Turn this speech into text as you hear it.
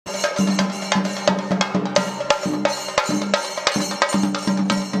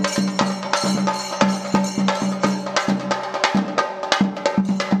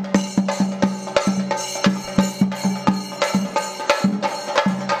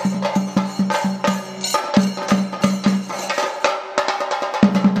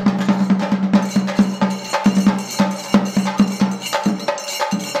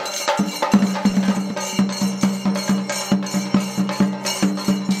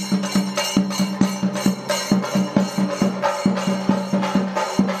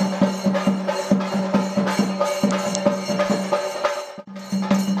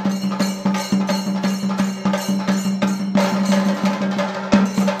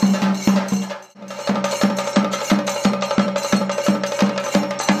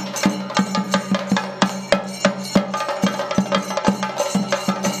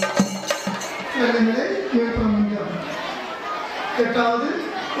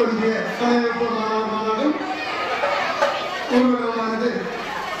ஒன்றிய துணைவகுப்பு மாணவர்களும் ஊர்வலமானது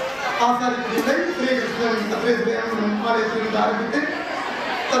ஆசாரிப்பிள்ளை ஸ்ரீகிருஷ்ணன் சத்ரேஸ்வரம் ஆலயத்திலிருந்து ஆரம்பித்து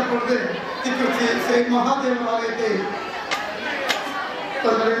தற்பொழுது திருச்சி ஸ்ரீ மகாதேவ ஆலயத்தை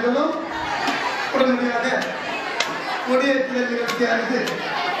வந்தடைந்துள்ளோம். உடனடியாக கொடியேற்றுதல் நிகழ்ச்சியானது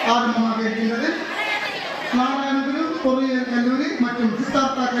ஆரம்பமாக இருக்கின்றது. நாராயணகுரு பொறியியல் கல்லூரி மற்றும்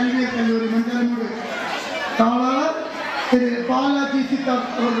சித்தார்த்தா கல்வியியல் கல்லூரி மண்டலமோடு தாளாளர் திரு பாலாஜி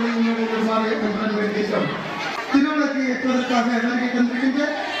சித்தார்த் அவர்களின் வருமாறு நம்புடன் வேண்டுகிறோம். திருவிளக்கு ஏற்றுவதற்காக வருகை தந்திருக்கின்ற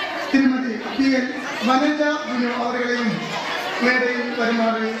திருமதி PL வனஜா அவர்களையும் மேடையில்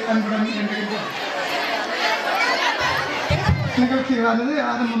வருமாறு அன்புடன் வேண்டுகின்றோம். நிகழ்ச்சிகளானது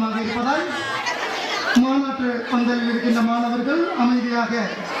ஆரம்பமாக இருப்பதால் மாநாட்டு பந்தலில் இருக்கின்ற மாணவர்கள் அமைதியாக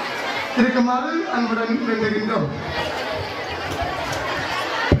இருக்குமாறு அன்புடன் வேண்டுகின்றோம்.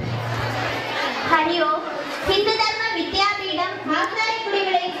 ஹரி ஓம். ஹிந்து தர்ம வித்யா பீடம்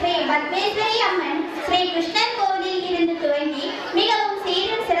மாசாரிக்குடிகளை ஸ்ரீ பத்மேஸ்வரி அம்மன் ஸ்ரீ கிருஷ்ணன் கோவிலில் இருந்து துவங்கி மிகவும்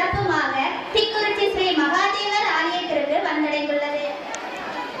சீரும் சிறப்புமாக திக்குறிச்சி ஸ்ரீ மகாதேவர் ஆலயத்திற்கு வந்தடைந்துள்ளது.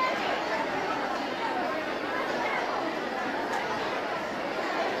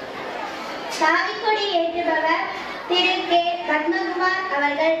 சாவிக்கொடி ஏற்றுபவர் திரு கே பத்மகுமார்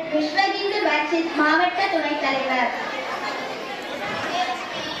அவர்கள், விஸ்வ இந்து பட்ஜெட் மாவட்ட துணைத் தலைவர்.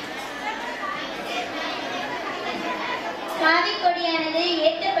 சாவிக்கொடியானது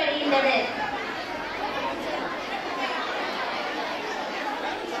ஏற்றப்படுகின்றது.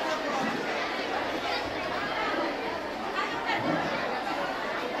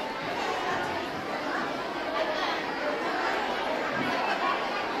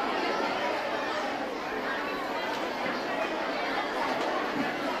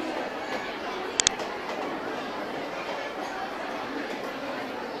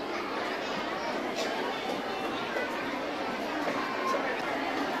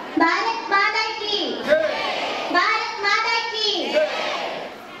 பாரத் மாதா கி பாரத் மாதா கி.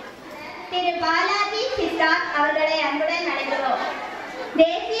 திரு பாலாஜி சித்தார்த் அவர்களை அன்புடன் அழைக்கிறோம்.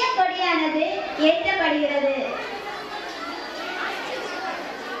 தேசிய கொடியானது ஏற்றப்படுகிறது.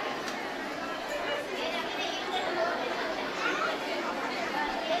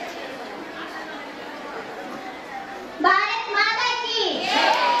 பாரத் மாதா கி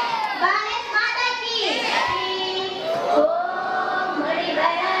பாரத் மாதா கி. ஓம்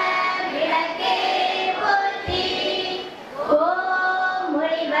முடிவர விளக்கே போற்றி. ஓம்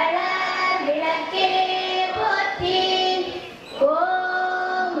முடிவர விளக்கே போற்றி.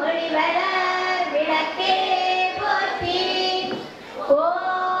 ஓம் முடிவர விளக்கே போற்றி.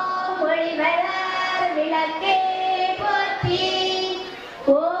 ஓம் முடிவர விளக்கே போற்றி.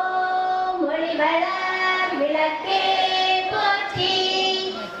 ஓம் முடிவர விளக்கே போற்றி.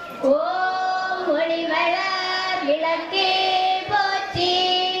 ஓம் ஒளிவள விளக்கே போற்றி.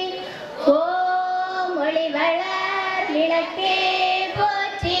 ஓம் ஒளிவள விளக்கே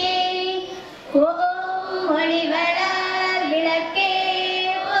போற்றி. ஓம் ஒளிவள விளக்கே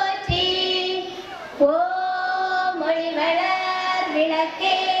போற்றி. ஓம் ஒளிவள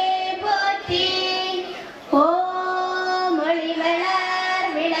விளக்கே போற்றி. ஓம் ஒளிவள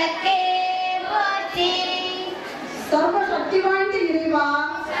விளக்கே போற்றி. சர்வசக்தி வாய்ந்த இறைவா,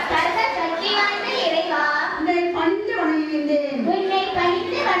 சர்வசக்தி வாய்ந்த இறைவா, உன்னை பணிந்து வணங்குகின்றேன். உன்னை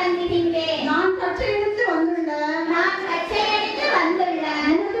பணிந்து வணங்குகின்றேன். நான் கச்சையெடுத்து வந்துள்ள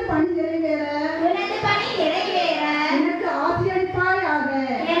உனது பணி நிறைவேற எனக்கு ஆசியளிப்பாயாக.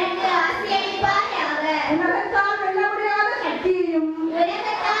 உலகத்தால் வெல்ல முடியாத சக்தியையும்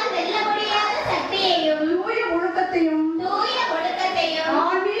தூய ஒழுக்கத்தையும்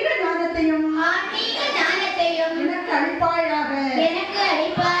ஆன்மீக ஞானத்தையும் எனக்கு அளிப்பாயாக.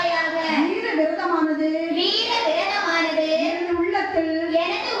 வீர விரதமானது எனது உள்ளத்தில்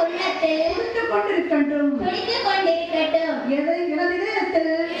துடித்துக் கொண்டிருக்கட்டும். எனது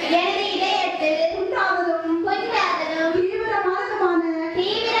இதயத்தில் உண்டாவதும்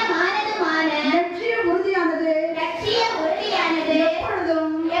தீவிரமானதுமான லட்சிய உறுதியானது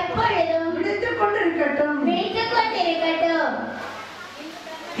எப்பொழுதும் விடுத்துக் கொண்டிருக்கட்டும்.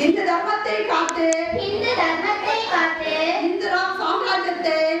 இந்த தர்மத்தை காத்து இந்து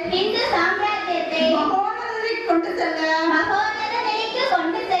சாம்ராஜ்யத்தை மகோனதரை கொண்டு செல்ல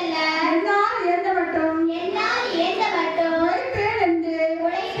என்னால் இயன்ற மட்டும் உழைப்பேன் என்று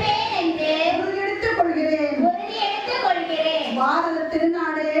உறுதியெடுத்துக் கொள்கிறேன். பாரத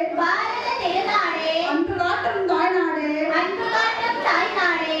திருநாடு அன்பு காட்டும் தாய்நாடு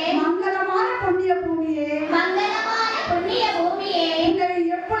மங்களமான புண்ணிய பூமியே உன்னை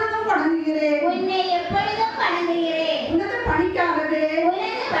எப்பொழுதும் வணங்குகிறேன். உனது பணிக்காகவே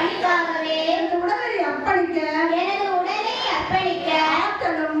எனது உடலை அர்ப்பணிக்க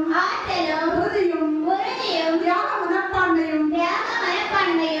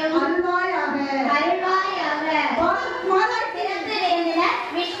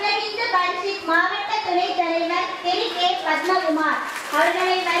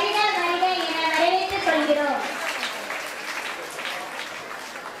அவர்களை வருக வருக என வரவேற்றுக் கொள்கிறோம்.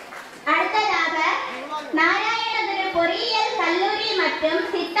 அடுத்ததாக நாராயணகுரு பொறியியல் கல்லூரி மற்றும்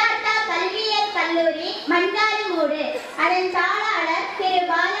சித்தார்த்தா கல்வியியல் கல்லூரி மண்காலுமூடு அதன் தாளாளர் திரு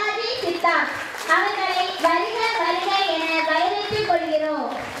பாலாஜி சித்தார்த் அவர்களை வருக வருக என வரவேற்றுக்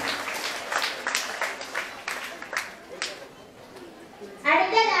கொள்கிறோம்.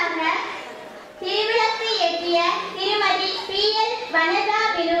 அடுத்ததாக திருவிளக்கு ஏற்றிய திருமதி PL வனஜா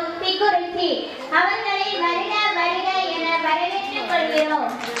பினு திக்குறிச்சி அவர்களை வருக வருக என வரவேற்றுக்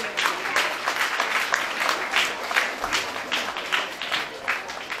கொள்கிறோம்.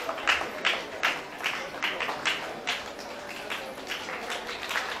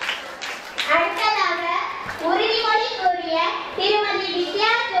 அடுத்ததாக உறுதிமொழி கூறிய திருமதி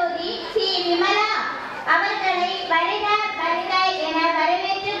வித்யா ஜோதி சி விமலா அவர்களை வருக வருக என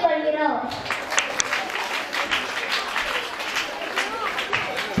வரவேற்றுக் கொள்கிறோம்.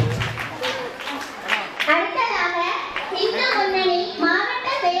 அடுத்ததாக இந்து முன்னணி மாவட்ட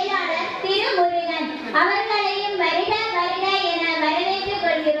செயலாளர் திரு முருகன் அவர்களையும் வருக வருக என வரவேற்றுக்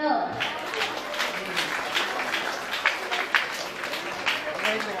கொள்கிறோம்.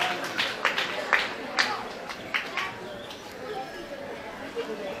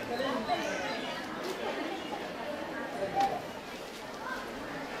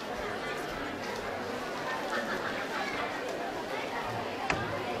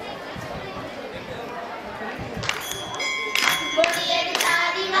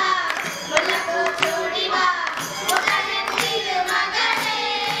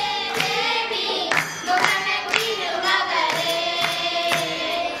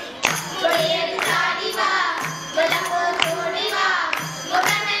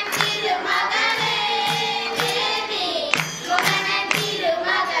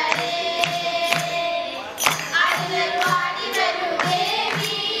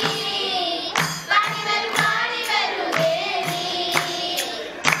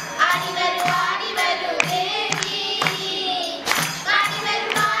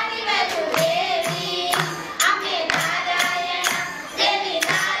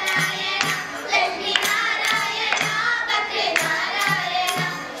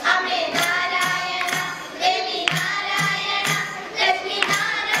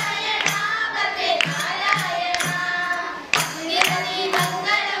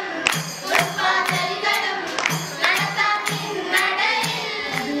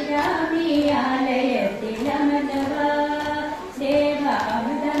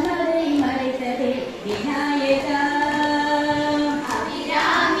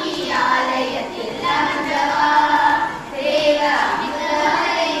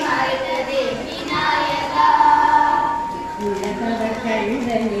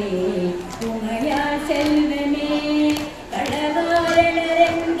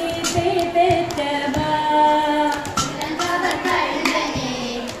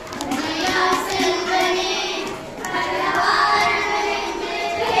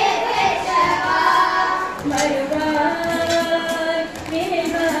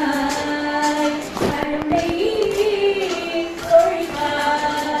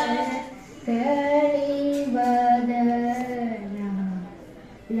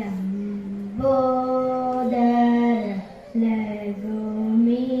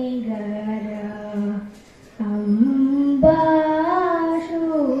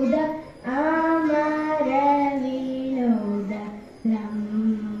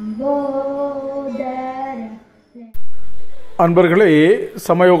 அன்பர்களே,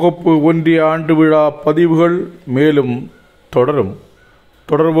 சமயவகுப்பு ஒன்றிய ஆண்டு விழா பதிவுகள் மேலும் தொடரும்.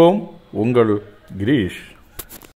 தொடர்வோம். உங்கள் கிரீஷ்.